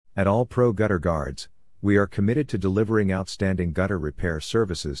At All Pro Gutter Guards, we are committed to delivering outstanding gutter repair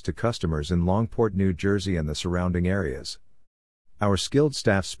services to customers in Longport, New Jersey and the surrounding areas. Our skilled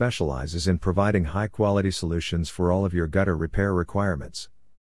staff specializes in providing high-quality solutions for all of your gutter repair requirements.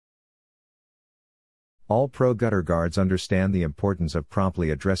 All Pro Gutter Guards understand the importance of promptly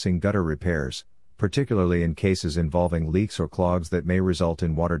addressing gutter repairs, particularly in cases involving leaks or clogs that may result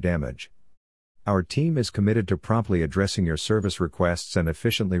in water damage. Our team is committed to promptly addressing your service requests and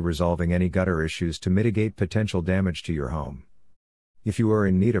efficiently resolving any gutter issues to mitigate potential damage to your home. If you are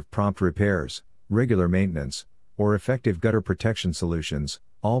in need of prompt repairs, regular maintenance, or effective gutter protection solutions,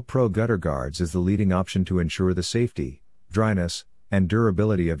 All Pro Gutter Guards is the leading option to ensure the safety, dryness, and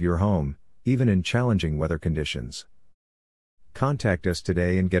durability of your home, even in challenging weather conditions. Contact us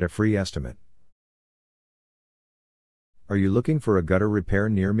today and get a free estimate. Are you looking for a gutter repair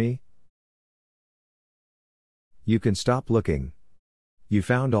near me? You can stop looking. You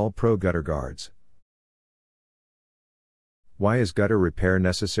found All Pro Gutter Guards. Why is gutter repair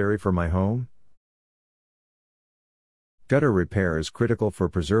necessary for my home? Gutter repair is critical for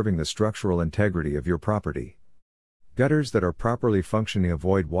preserving the structural integrity of your property. Gutters that are properly functioning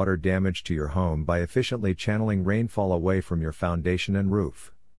avoid water damage to your home by efficiently channeling rainfall away from your foundation and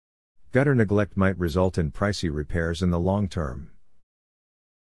roof. Gutter neglect might result in pricey repairs in the long term.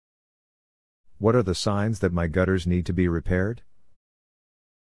 What are the signs that my gutters need to be repaired?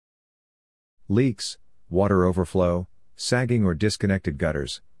 Leaks, water overflow, sagging or disconnected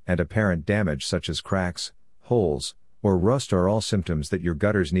gutters, and apparent damage such as cracks, holes, or rust are all symptoms that your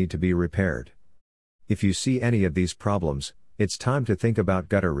gutters need to be repaired. If you see any of these problems, it's time to think about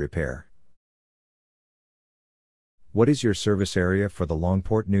gutter repair. What is your service area for the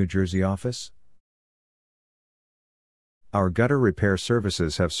Longport, New Jersey office? Our gutter repair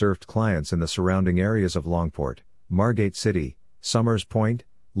services have served clients in the surrounding areas of Longport, Margate City, Summers Point,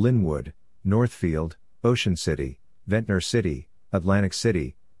 Linwood, Northfield, Ocean City, Ventnor City, Atlantic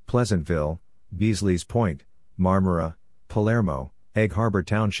City, Pleasantville, Beasley's Point, Marmora, Palermo, Egg Harbor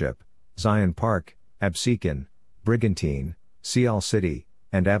Township, Zion Park, Absecon, Brigantine, Seal City,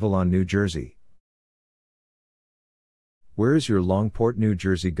 and Avalon, New Jersey. Where is your Longport, New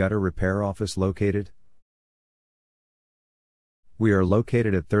Jersey gutter repair office located? We are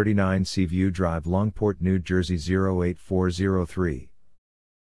located at 39 Seaview Drive, Longport, New Jersey 08403.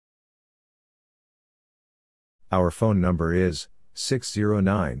 Our phone number is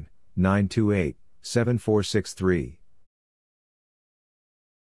 609-928-7463.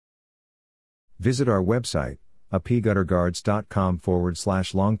 Visit our website,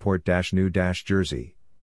 apgutterguards.com/Longport-New-Jersey.